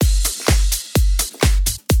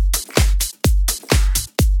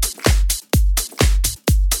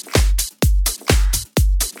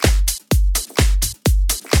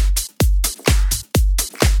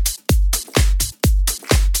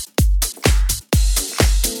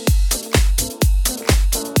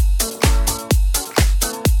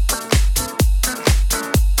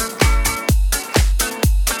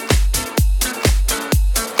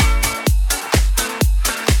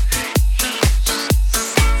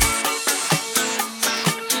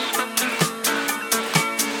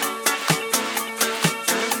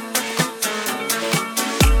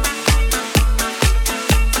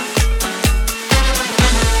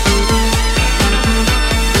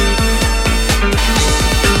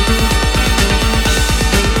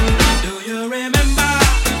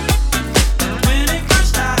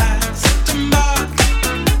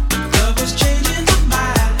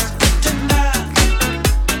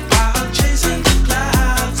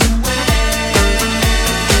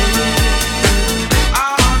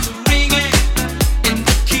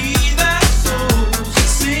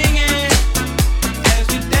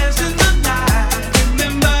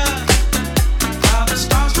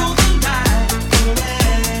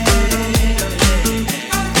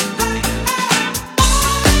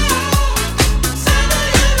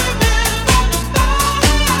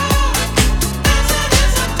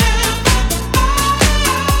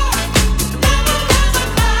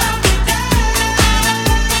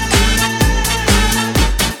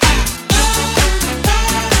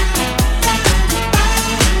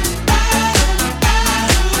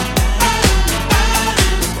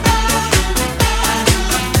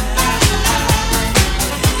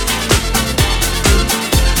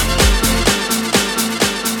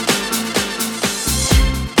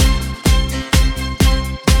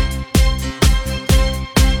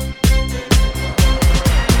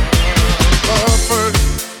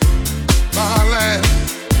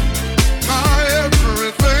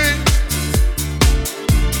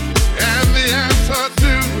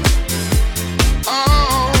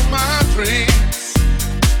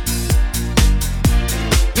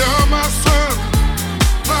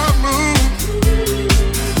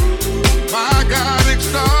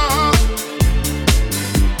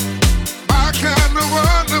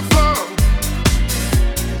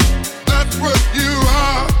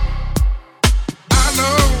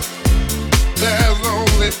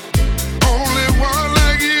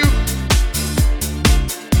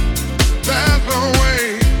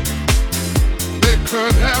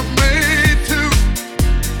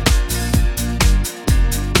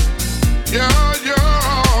You're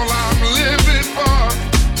all I'm living for.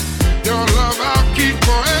 Your love I'll keep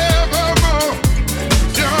forevermore.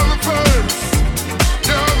 You're the first,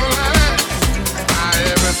 you're the last.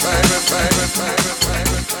 Everything.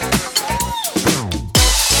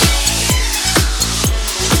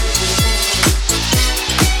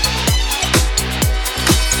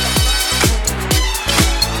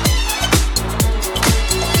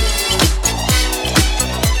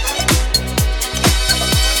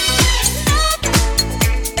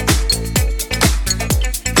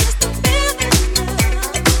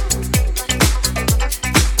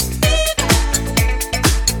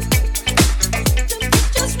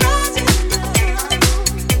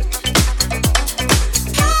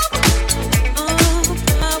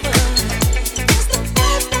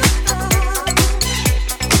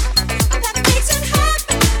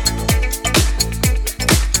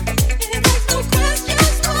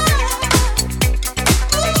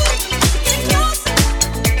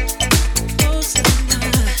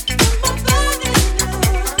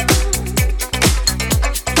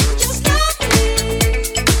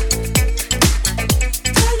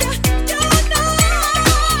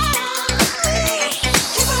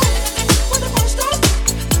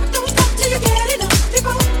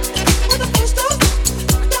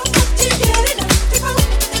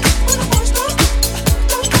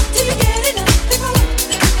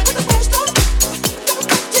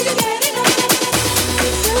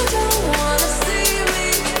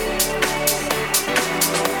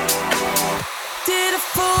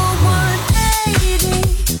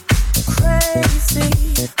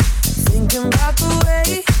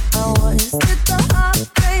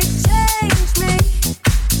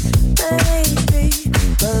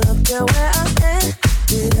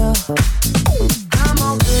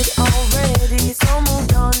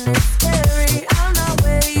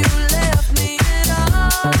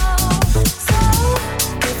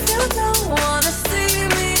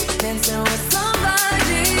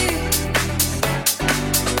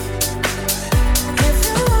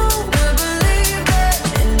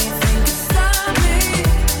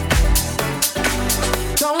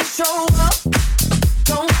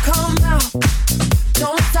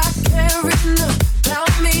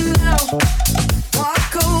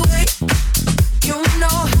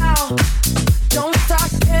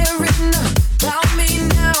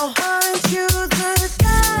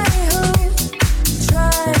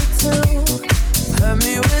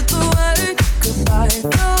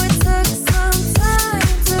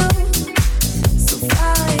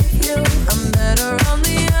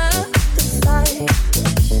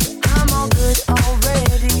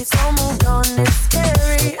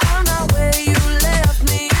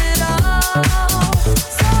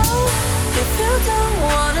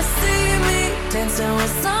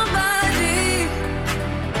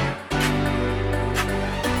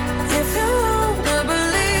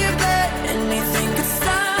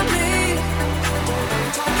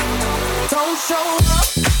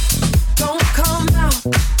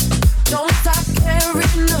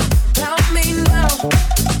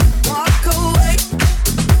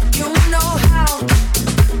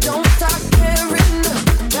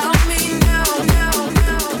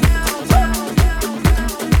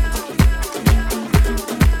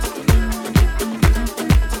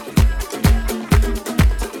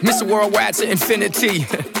 Worldwide to infinity,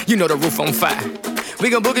 you know the roof on fire. We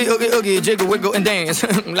gon' boogie, oogie, oogie, jiggle, wiggle, and dance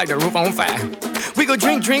like the roof on fire. We gon'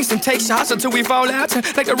 drink drinks and take shots until we fall out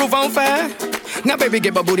like the roof on fire. Now, baby,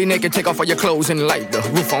 get my booty naked, take off all your clothes and light the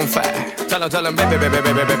roof on fire. Tell her, baby, baby,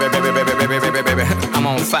 baby, baby, baby, baby, baby, baby, baby, I'm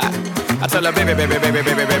on fire. I tell her, baby, baby, baby,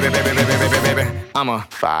 baby, baby, baby, baby, baby, baby, I'm a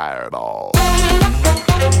fireball.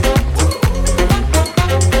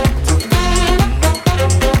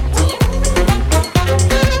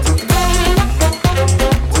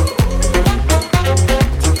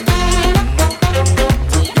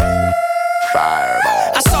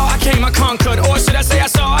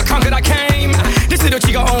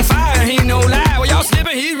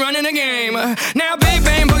 He's running the game. Now big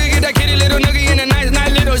bang boogie, get that kitty little noogie in a nice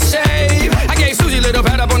little shave. I gave Susie a little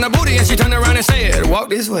pat up on the booty and she turned around and said, walk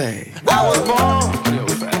this way. I was born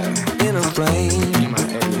in a plane.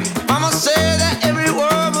 Mama said that every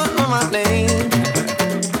word was on my name.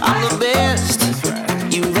 I'm the best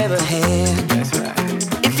you've ever had.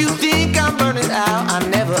 If you think I'm burning out, I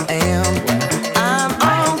never am. I'm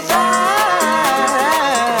on fire.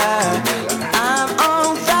 I'm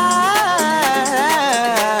on fire.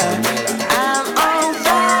 I'm on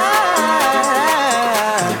fire.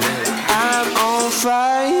 I'm on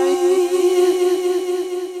fire.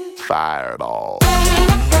 Fireball.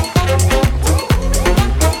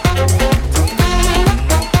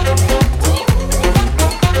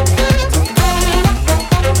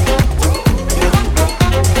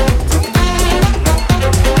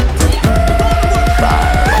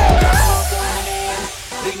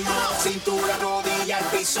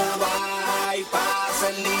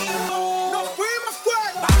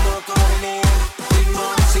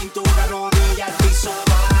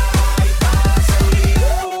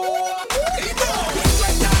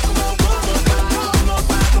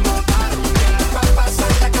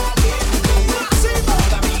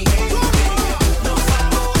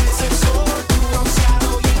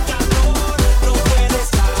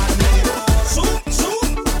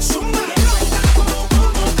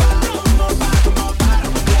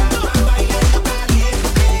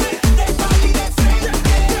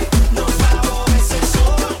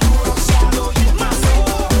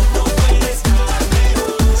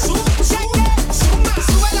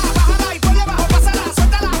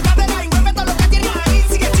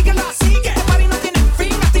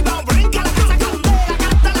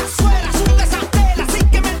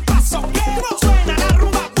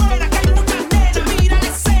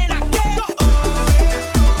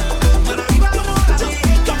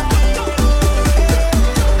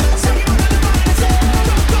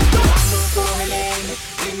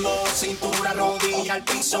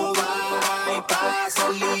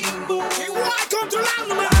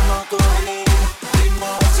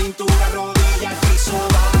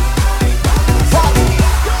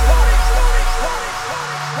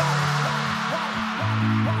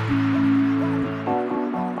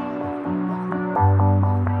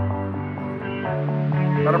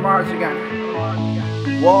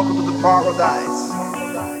 again. Welcome to the paradise.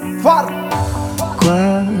 Far.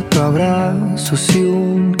 4 abrazos y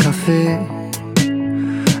un café.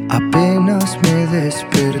 Apenas me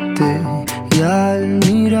desperté y al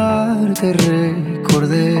mirarte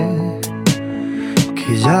recordé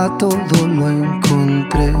que ya todo lo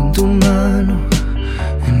encontré en tu mano,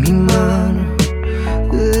 en mi mano.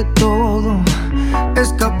 De todo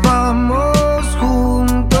escapamos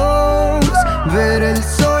juntos, ver el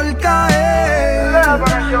sol caer.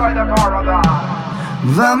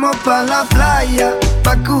 Vamos pa' la playa,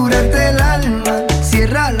 pa' curarte el alma.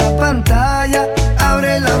 Cierra la pantalla,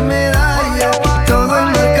 abre la medalla. Todo en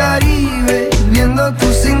el Caribe, viendo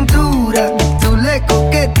tu cintura. Tú le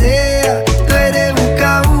coqueteas, tú eres un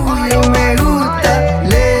cabullo. Me gusta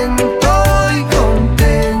lento y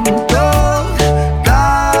contento.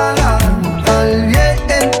 Cara al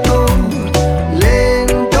viento,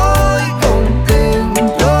 lento y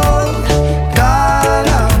contento.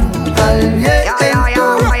 Cara al viento.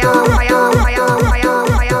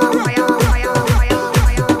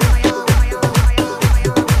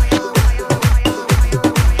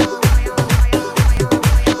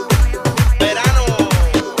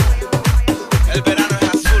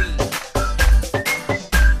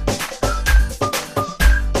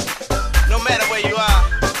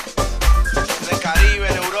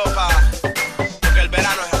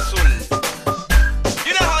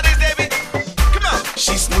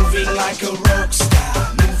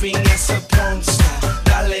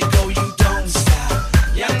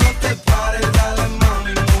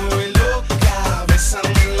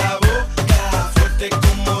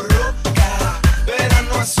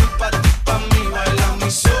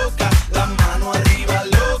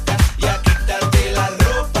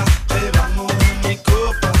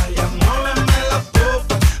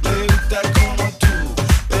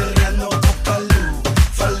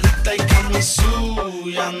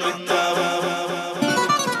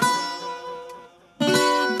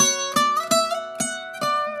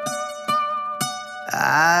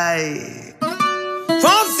 Ay,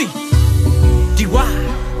 Fonsi, Chihuahua.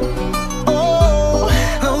 Oh,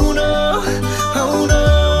 oh no, oh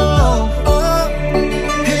no, oh.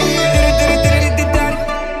 Hey.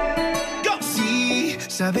 Sí,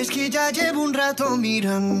 sabes que ya llevo un rato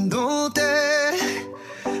mirándote.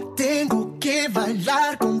 Tengo que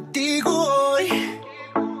bailar contigo hoy.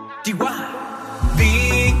 Chihuahua.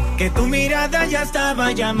 Vi que tu mirada ya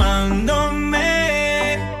estaba llamándome.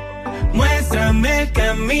 Muéstrame el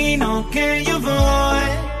camino que yo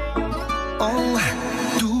voy. Oh,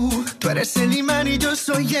 tú eres el imán y yo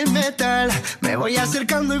soy el metal. Me voy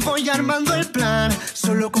acercando y voy armando el plan.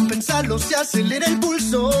 Solo con pensarlo se acelera el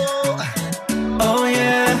pulso. Oh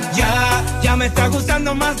yeah, ya me está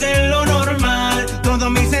gustando más de lo normal.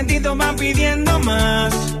 Todos mis sentidos van pidiendo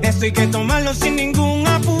más. Esto hay que tomarlo sin ningún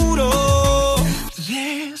apuro.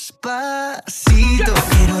 Despacito,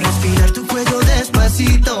 quiero respirar tu cuello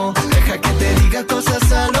despacito. Deja que te diga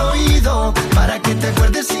cosas al oído, para que te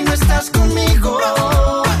acuerdes si no estás conmigo.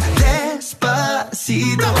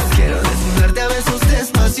 Despacito, quiero desnudarte a besos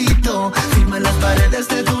despacito. Firma las paredes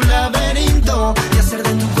de tu laberinto y hacer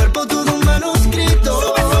de tu cuerpo todo un manuscrito.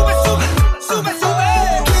 Sube, sube, sube, sube, sube.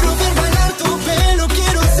 Quiero ver bailar tu pelo,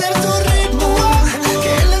 quiero ser tu ritmo.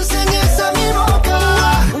 Que le enseñes a mi boca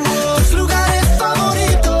tus lugares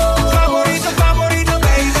favoritos. Favorito, favorito,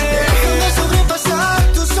 baby. Déjame sobrepasar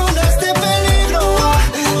tus zonas de peligro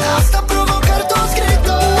hasta provocar tus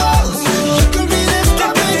gritos y que olvides tu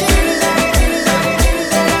apellido.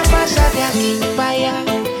 La pasa de aquí para allá,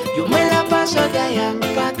 yo me la paso de allá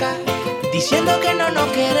para acá, diciendo que no nos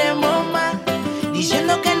queremos más,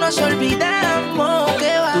 diciendo que nos olvidamos,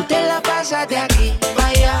 que va. Tú te la pasas de aquí para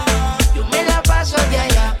allá, yo me la paso de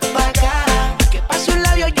allá para acá, que paso un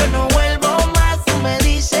labio yo no vuelvo más. Tú me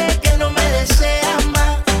dices que no me deseas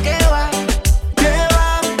más, que va. Que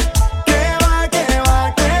va, que va, que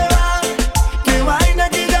va, que va. Que vaina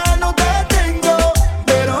que ya no te tengo,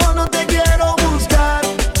 pero no te quiero buscar.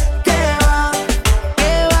 Que va,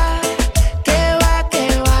 que va, que va, que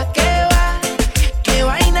va, que va. Que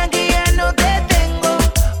vaina que ya no te tengo,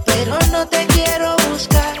 pero no te quiero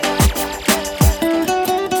buscar.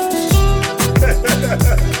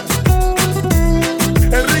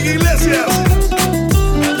 Enrique Iglesias.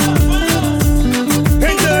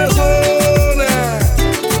 Gente de zona.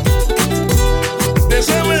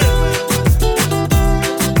 Desame.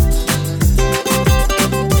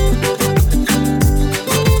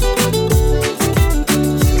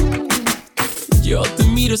 Yo te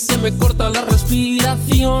miro y se me corta la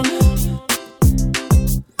respiración.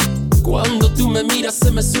 Cuando tú me miras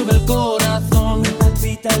se me sube el corazón. Me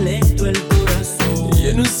palpita lento el corazón. Y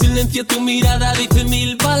en un silencio tu mirada dice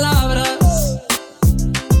 1000 palabras.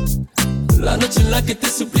 La noche en la que te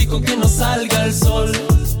suplico que no salga el sol.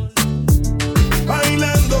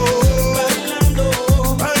 Bailando, bailando,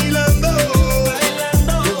 bailando,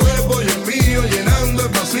 bailando. Tu cuerpo y el mío llenando el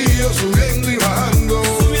vacío, subiendo y bajando,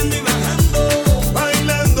 subiendo y bajando.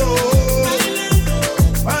 Bailando, bailando,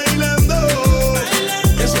 bailando,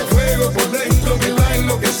 bailando. Ese fuego por dentro me va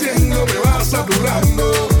enloqueciendo, me va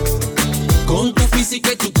saturando. Con tu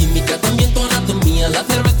física y tu química, también tu anatomía, la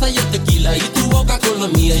cerveza y el tequila y tu boca con la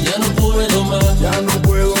mía. Ya no puedo más, ya no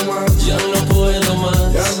puedo más, ya no puedo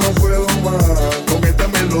más, ya no puedo más. Con esta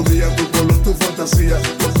melodía, tu color, tu fantasía,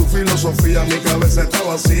 con tu filosofía, mi cabeza está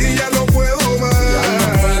vacía. Ya no puedo más, ya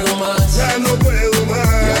no puedo más, ya no puedo más,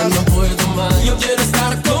 ya no puedo más. Yo quiero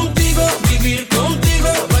estar contigo, vivir contigo,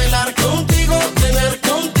 bailar contigo, tener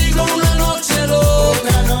contigo una noche loca,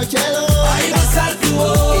 una noche loca. Ay, besar tu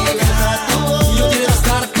boca. Yo quiero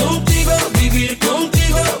estar contigo, vivir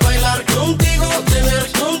contigo, bailar contigo,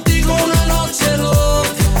 tener contigo una noche loca,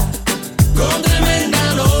 con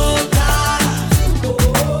tremenda nota.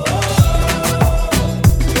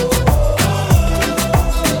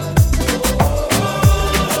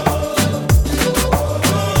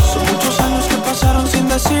 Son muchos años que pasaron sin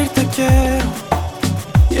decirte quiero,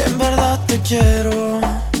 y en verdad te quiero,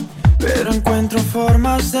 pero encuentro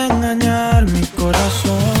formas de engañar mi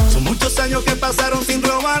corazón. Son muchos años que pasaron sin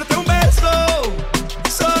robarte un beso.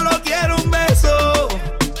 Solo quiero un beso.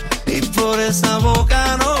 Y por esa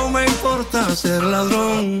boca no me importa ser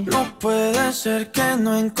ladrón. No puede ser que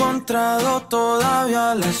no he encontrado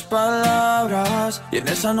todavía las palabras, y en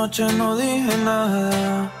esa noche no dije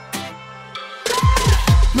nada.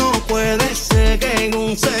 No puede ser que en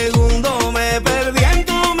un segundo me perdí en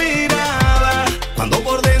tu mirada, cuando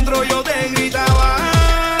por dentro yo te gritaba.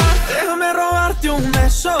 Déjame robarte un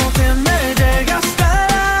beso que me llegue hasta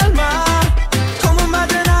el alma, como un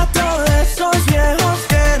vallenato de esos viejos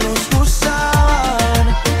que nos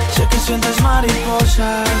gustaban. Sé que sientes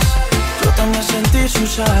mariposas, yo también sentí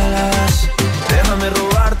sus alas. Déjame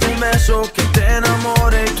robarte un beso que te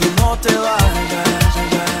enamore y que no te vayas.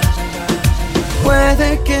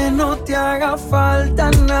 Puede que no te haga falta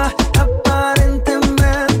nada,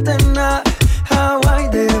 aparentemente nada. Hawaii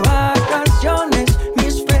de vacaciones,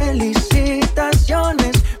 mis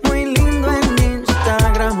felicitaciones. Muy lindo en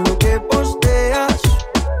Instagram lo que posteas,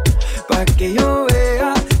 pa' que yo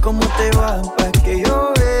vea cómo te va, pa' que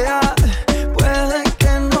yo vea. Puede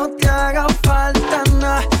que no te haga falta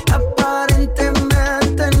nada,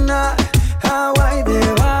 aparentemente nada. Hawaii de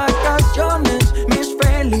vacaciones, mis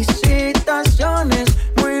felicitaciones.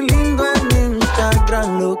 Muy lindo en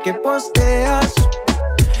Instagram lo que posteas,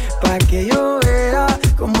 pa' que yo vea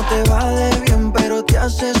cómo te va de bien, pero te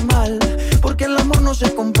haces mal, porque el amor no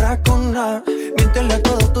se compra con nada. Miéntele a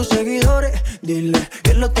todos tus seguidores, dile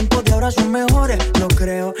que los tiempos de ahora son mejores. No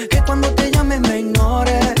creo que cuando te llame me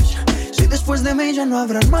ignores, si después de mí ya no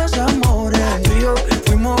habrán más amores. Tú y yo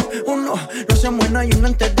fuimos uno, no se muera y uno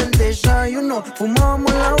antes del desayuno.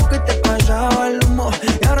 Fumábamos el agua que te pasaba el humo,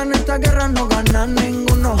 y ahora en esta guerra no gana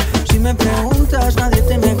ninguno. Si me preguntas, nadie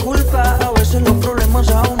tiene culpa, a veces los problemas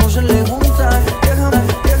a uno se le juntan. Déjame,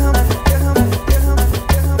 déjame, déjame,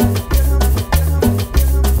 déjame,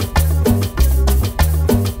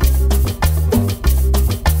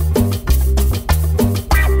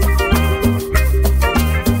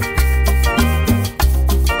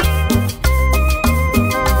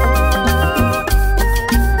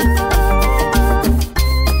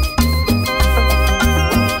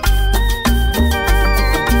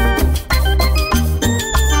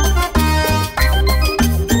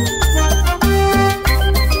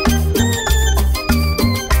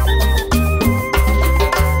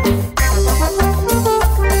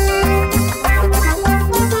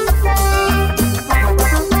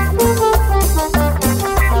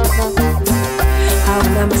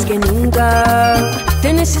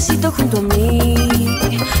 necesito junto a mí.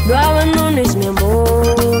 No abandones mi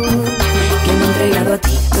amor, que me he entregado a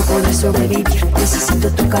ti, no podré sobrevivir, necesito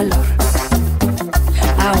tu calor.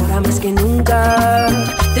 Ahora más que nunca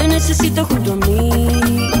te necesito junto a mí.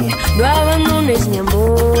 No abandones mi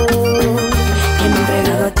amor, que me he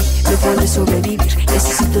entregado a ti, no podré sobrevivir,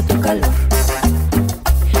 necesito tu calor.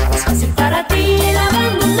 Es fácil para ti el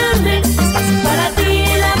abandonarme, es fácil para ti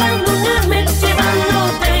el abandonarme,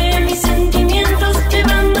 llevándote mis sentimientos,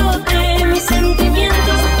 llevándote mis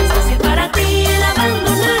sentimientos. Es fácil para ti el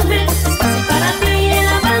abandonarme, es fácil para ti el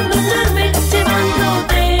abandonarme,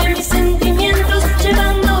 llevándote mis sentimientos,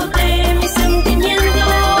 llevándote mis sentimientos.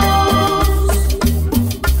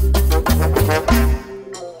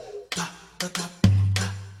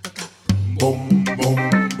 Boom, boom.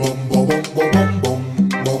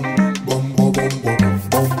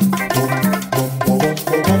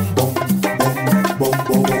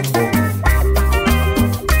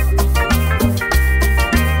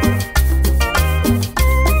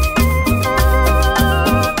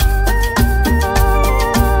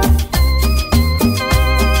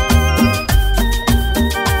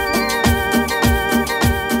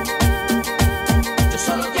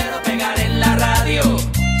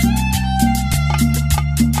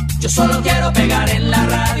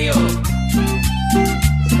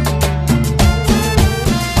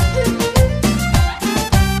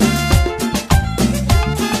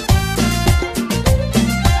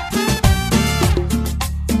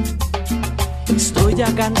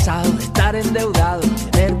 Ya cansado de estar endeudado,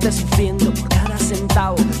 de verte sufriendo por cada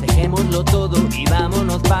centavo. Dejémoslo todo y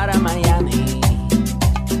vámonos para Miami.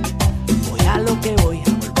 Voy a lo que voy,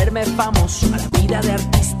 a volverme famoso, a la vida de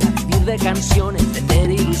artista, vivir de canciones,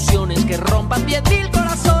 vender ilusiones que rompan 10.000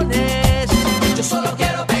 corazones. Yo solo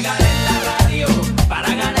quiero pegar en la radio para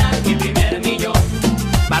ganar mi primer millón,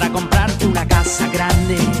 para comprarte una casa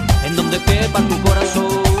grande en donde quepa tu corazón.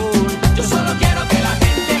 Yo solo quiero que la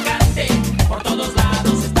gente cante por todos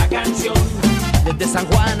lados esta canción, desde San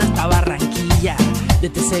Juan hasta Barranquilla,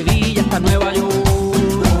 desde Sevilla hasta Nueva York.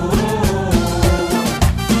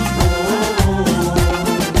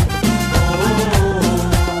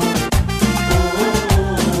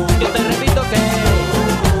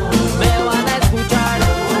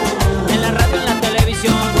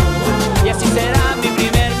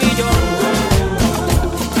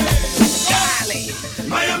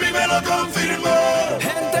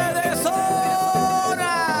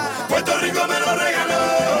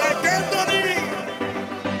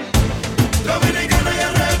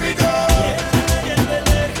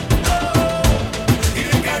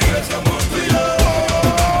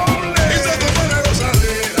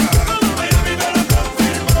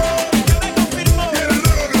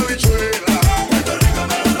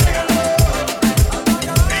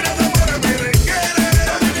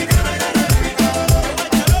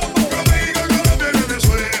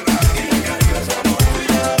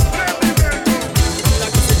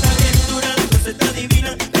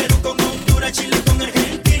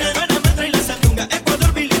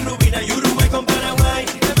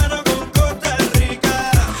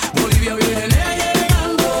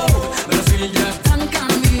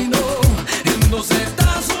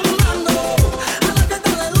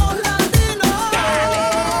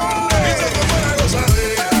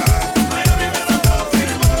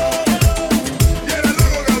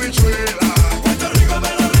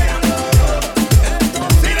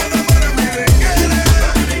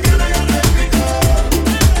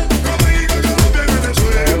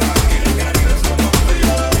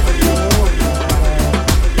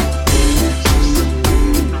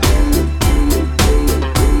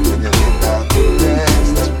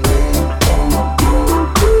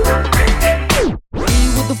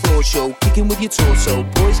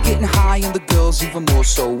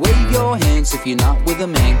 If you're not with a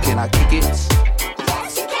man, can I kick it?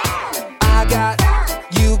 Yes, you can. I got,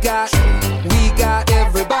 you got, we got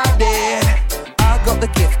everybody. I got the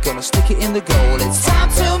gift, gonna stick it in the goal. It's time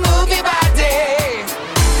to move your body.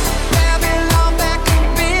 Babylon back in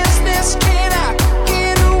business. Can I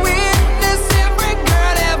get a witness? Every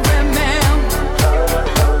girl, every man.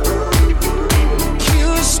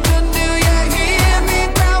 Houston, do you hear me?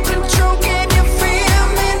 Ground control, can you feel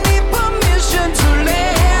me? Need permission to land.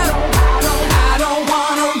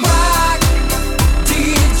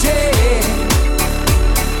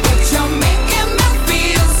 But you're making me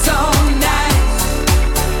feel so nice.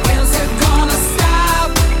 When's it gonna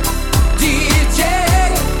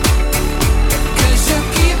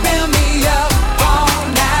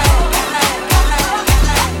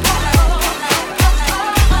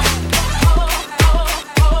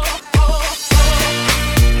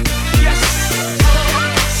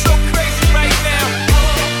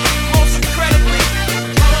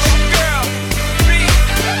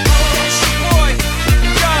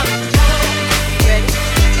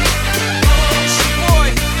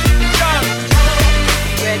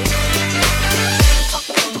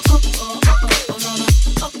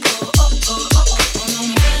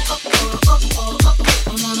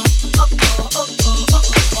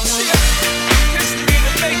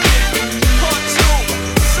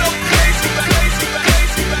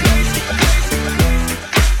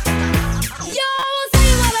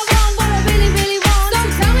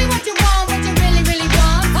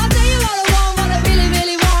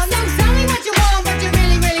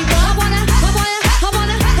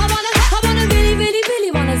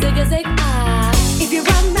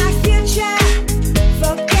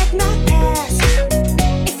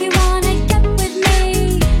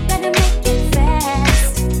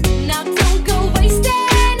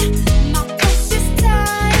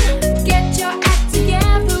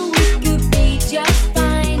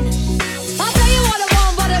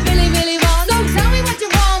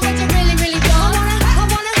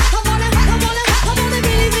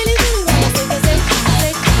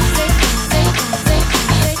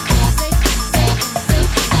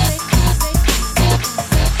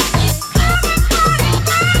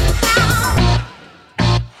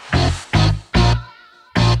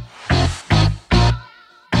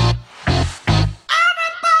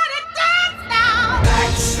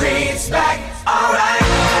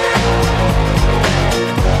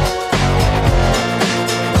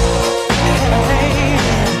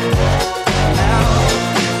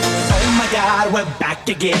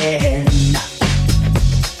again.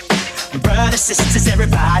 Brothers, sisters,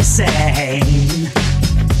 everybody sing.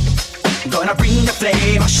 Gonna bring the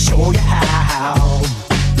flame, I'll show you how.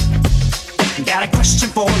 Got a question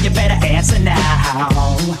for you, better answer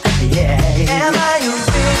now. Yeah. Am I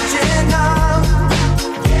original?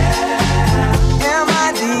 Yeah. Am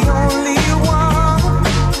I the only one?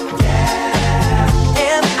 Yeah.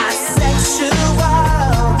 Am I sexual?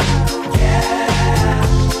 Yeah.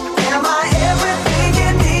 Am I everything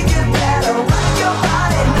you need? You better rock your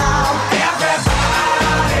body now. Everybody,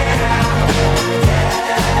 yeah.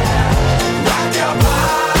 Rock your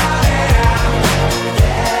body, yeah.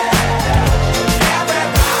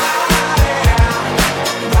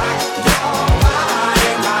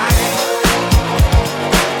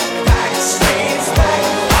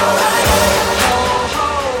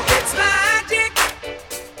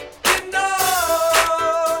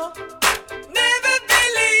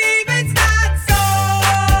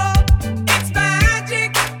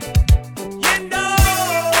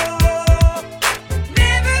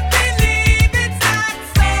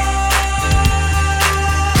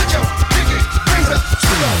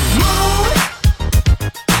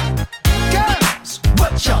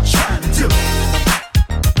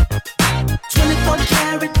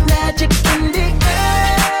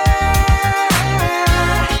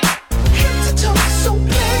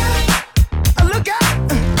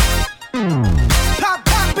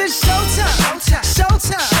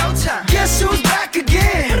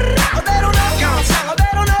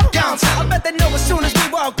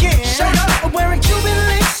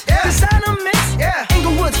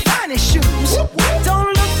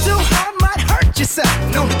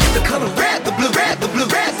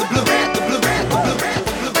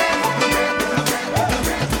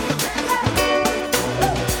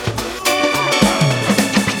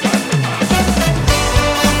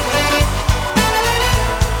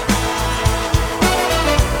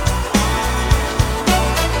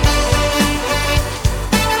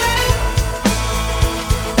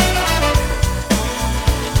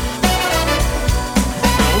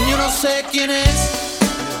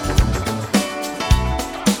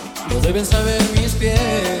 Deben saber mis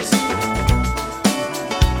pies.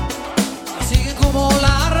 Siguen como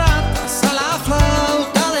las ratas a la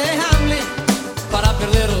flauta de Hamlet para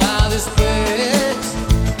perderla después.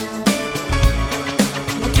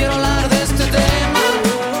 No quiero hablar de este tema,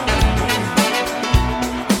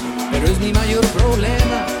 pero es mi mayor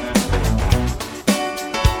problema.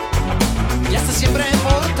 Ya está siempre en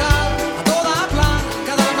portada, a toda plana,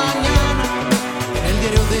 cada mañana, en el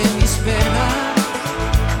diario de mis penas.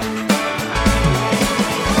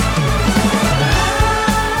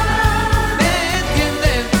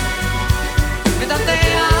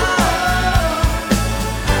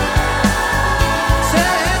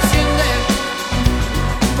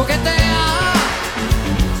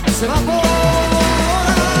 Se va por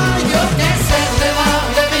yo que sé, se va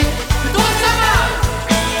de mí. Tú se va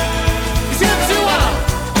y siempre igual.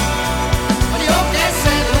 Yo que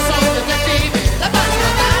sé, no soy detective. La vas a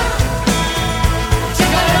matar.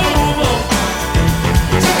 Chécale humo.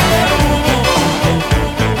 Chécale humo.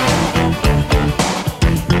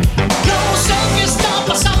 No sé qué está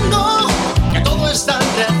pasando, que todo está al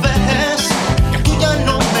revés, que tú ya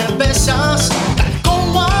no me besas tal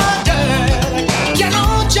como ayer. Que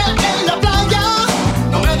anoche en la playa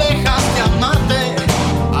no me dejaste amarte.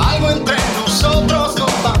 Algo entre nosotros no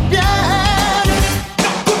va bien. No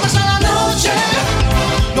culpes a la noche,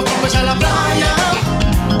 no culpes a la playa,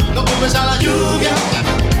 no culpes a la lluvia.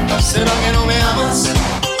 ¿Será que no me amas?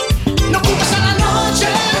 No culpes a la noche,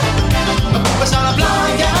 no culpes a la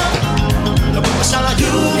playa, no culpes a la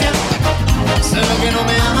lluvia. ¿Será que no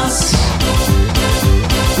me amas?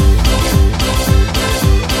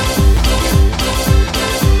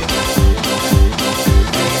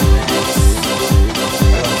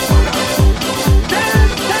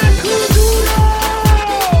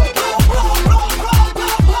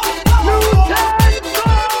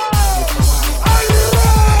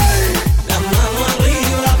 La mano arriba.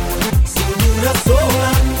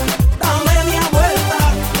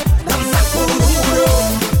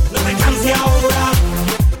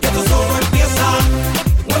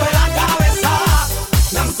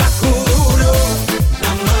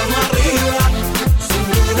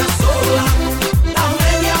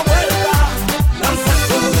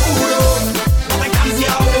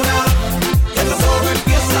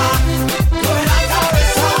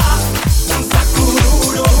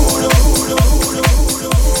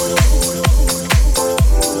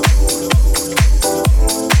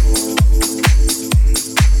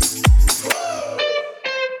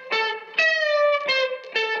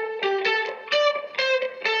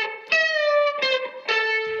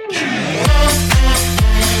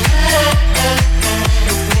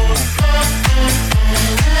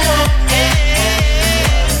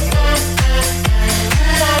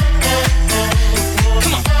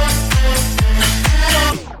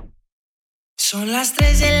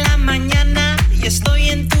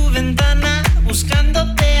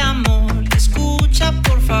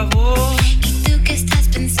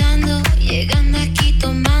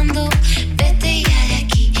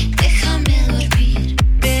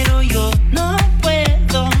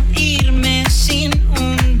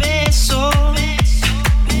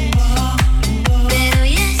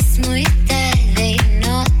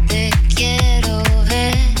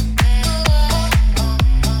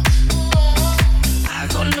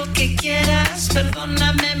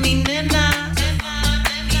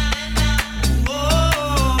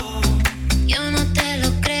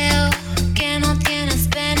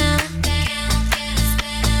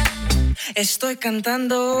 Estoy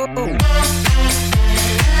cantando.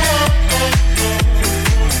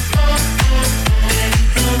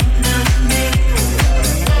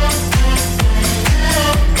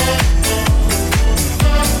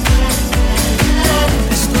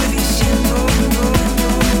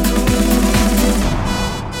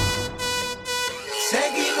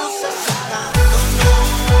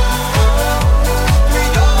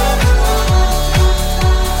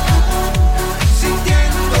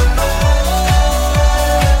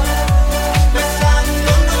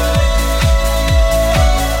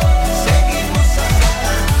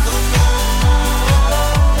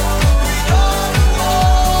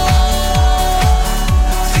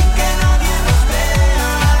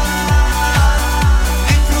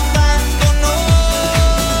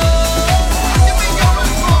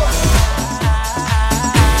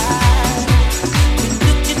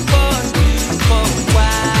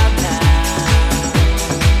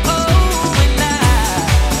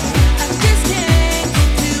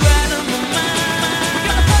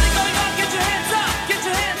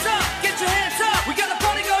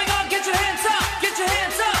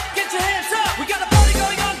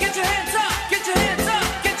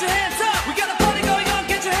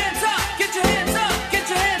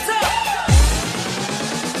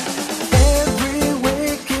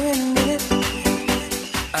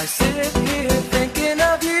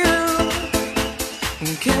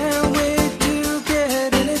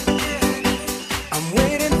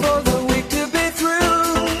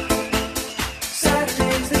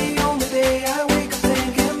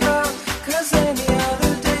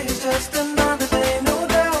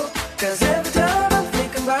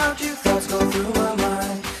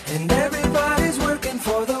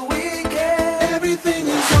 Everything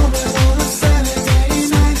is over on a Saturday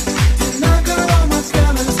night. And I got all my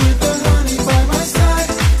scholars with the honey by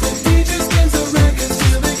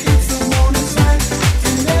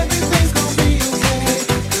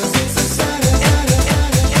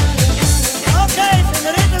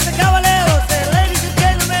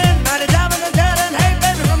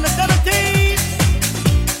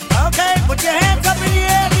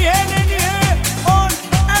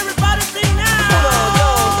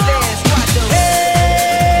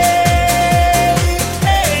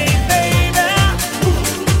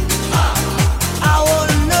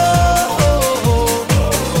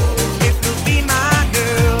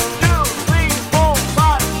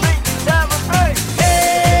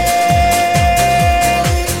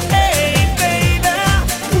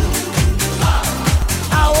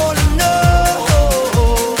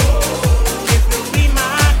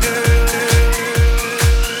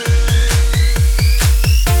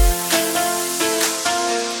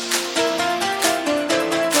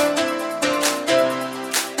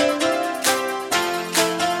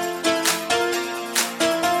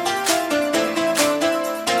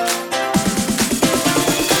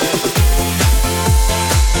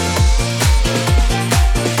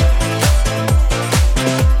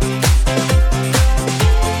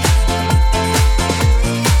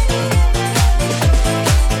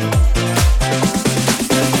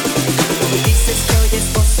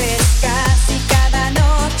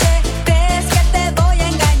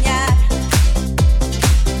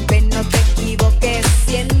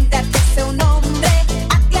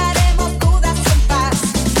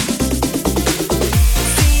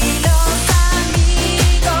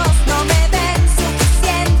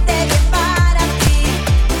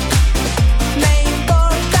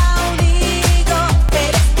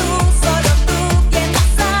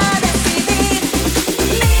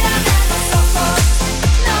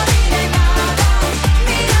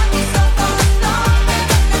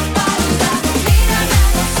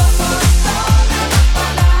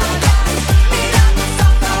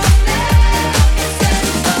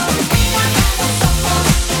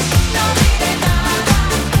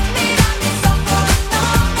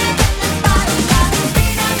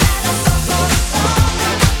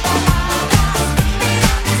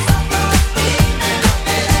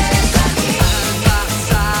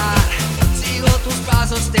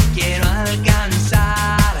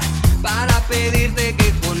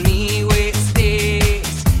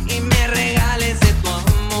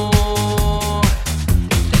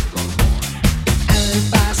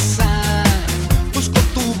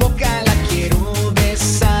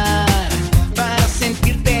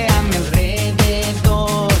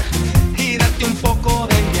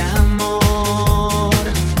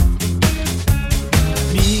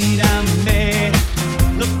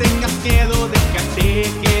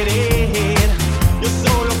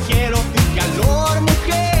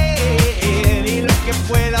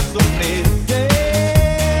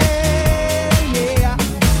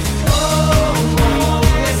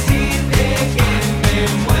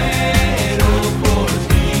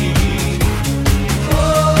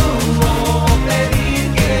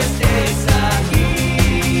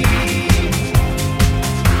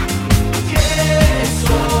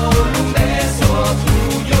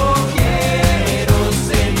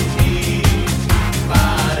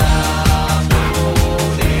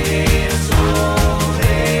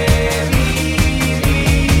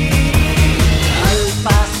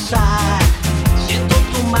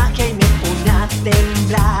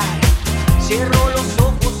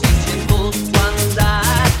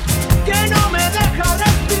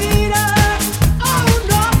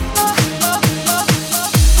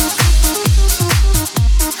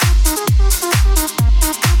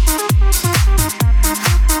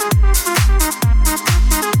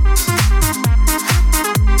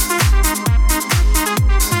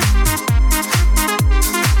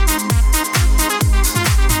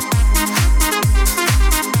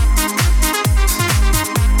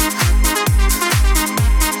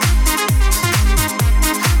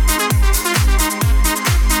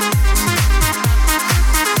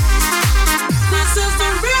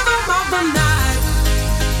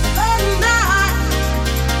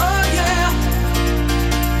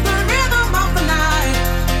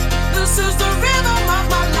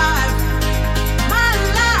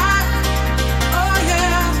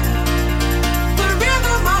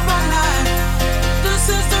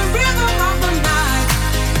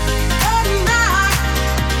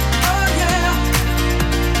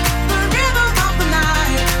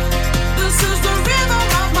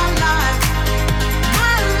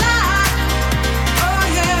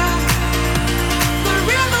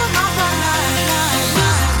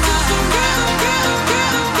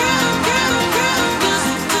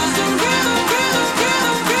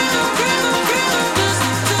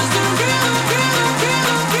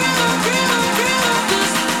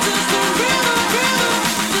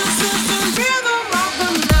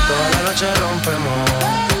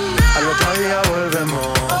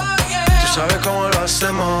sabes cómo lo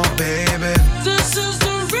hacemos, baby. This is the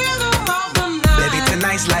rhythm of the night. Baby,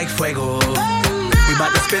 tonight's like fuego. We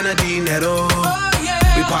bout to spend the dinero.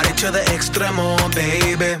 We party to the extremo,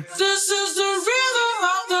 baby. This is the rhythm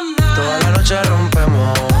of the night. Toda la noche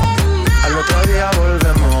rompemos, al otro día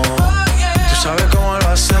volvemos. Tú sabes cómo lo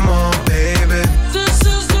hacemos, baby. This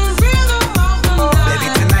is the rhythm of the night. Baby,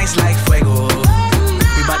 tonight's like fuego.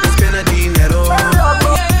 We bout to spend the dinero.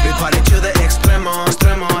 We party to the extremo,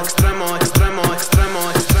 extremo, extremo, extremo, extremo,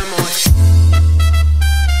 extremo.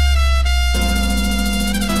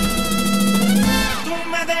 Tú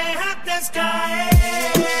me dejaste caer.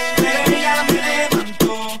 Ella me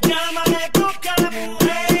levantó. Llámame coca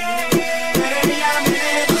mujer. Ella me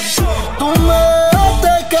levantó. Tú me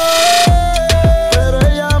dejaste caer, pero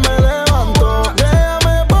ella me levantó.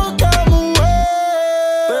 Déjame poca mujer,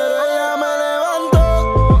 pero ella me levantó.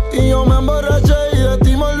 Y yo me emborraché y de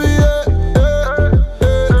ti me olvidé.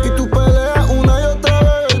 Y tú peleas una y otra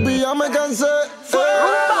vez, baby, ya me cansé.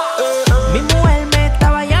 Mi mujer me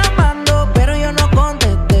estaba llamando, pero yo no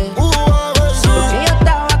contesté. Porque yo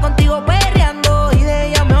estaba contigo perreando y de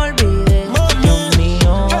ella me olvidé. Dios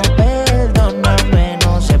mío, perdóname,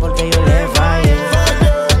 no sé por qué yo le fallé.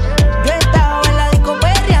 Yo estaba en la disco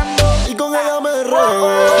perreando y con ella me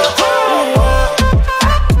regué.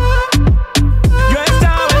 Yo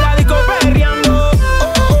estaba en la disco perreando.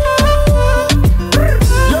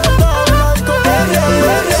 Yo estaba en la disco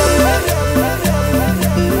perreando.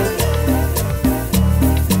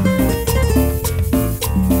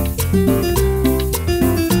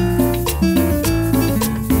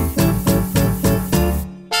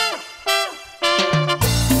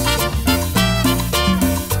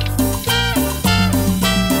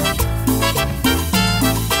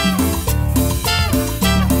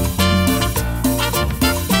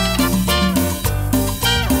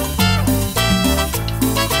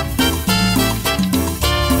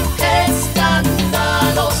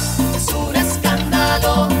 Escándalo, es un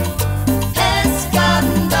escándalo.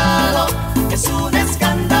 Escándalo, es un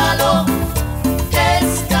escándalo.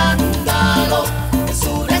 Escándalo, es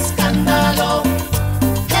un escándalo.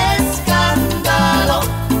 Escándalo,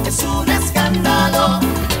 es un escándalo.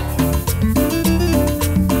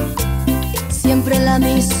 Siempre la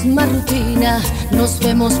misma rutina, nos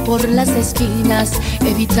vemos por las esquinas,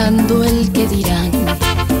 evitando el que dirán.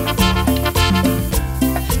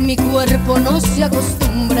 Mi cuerpo no se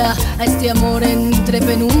acostumbra a este amor entre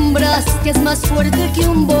penumbras que es más fuerte que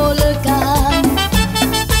un volcán.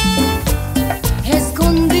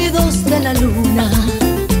 Escondidos de la luna,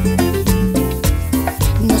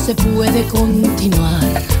 no se puede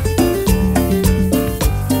continuar.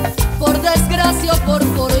 Por desgracia o por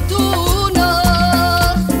fortuna,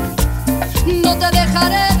 no te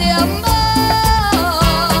dejaré de amar.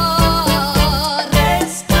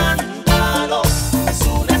 Escándalo, es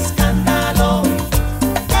un escándalo.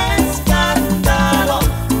 Escándalo,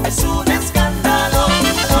 es un escándalo.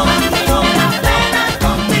 No me da pena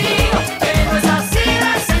contigo, que no es así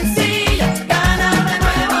de sencillo. Ganar de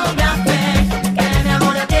nuevo me apena, que mi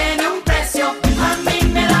amor ya tiene un precio. A mí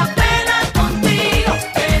me da pena contigo,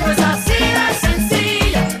 que no es así de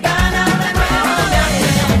sencillo. Ganar de nuevo me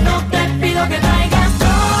apena. No te pido que traigas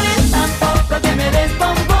flores, tampoco que me des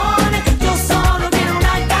bombones. Yo solo quiero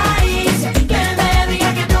una caricia, que me diga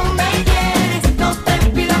que tú me quieres. No te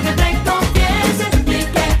pido que te confieses, ni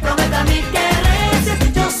que prometas ni que reces.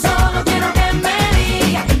 Yo solo quiero que me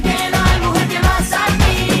digas que no hay mujer que más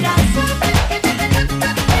admiras.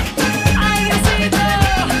 Ay, Diosito.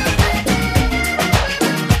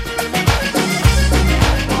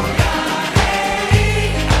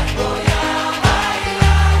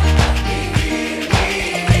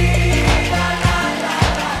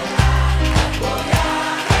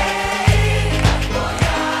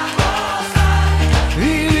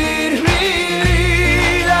 Vivir mi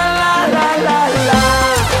vida, la la la la.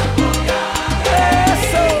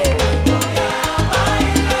 Eso.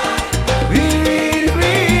 Vivir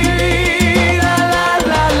mi vida, la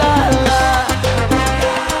la la la.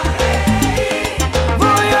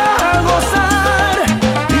 Voy a gozar,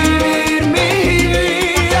 vivir mi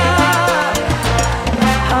vida.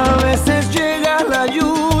 A veces llega la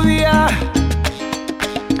lluvia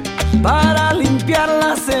para limpiar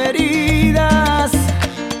las heridas.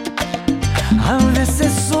 A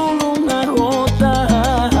veces solo una gota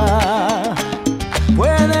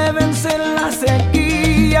puede vencer la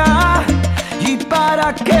sequía. ¿Y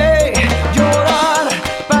para qué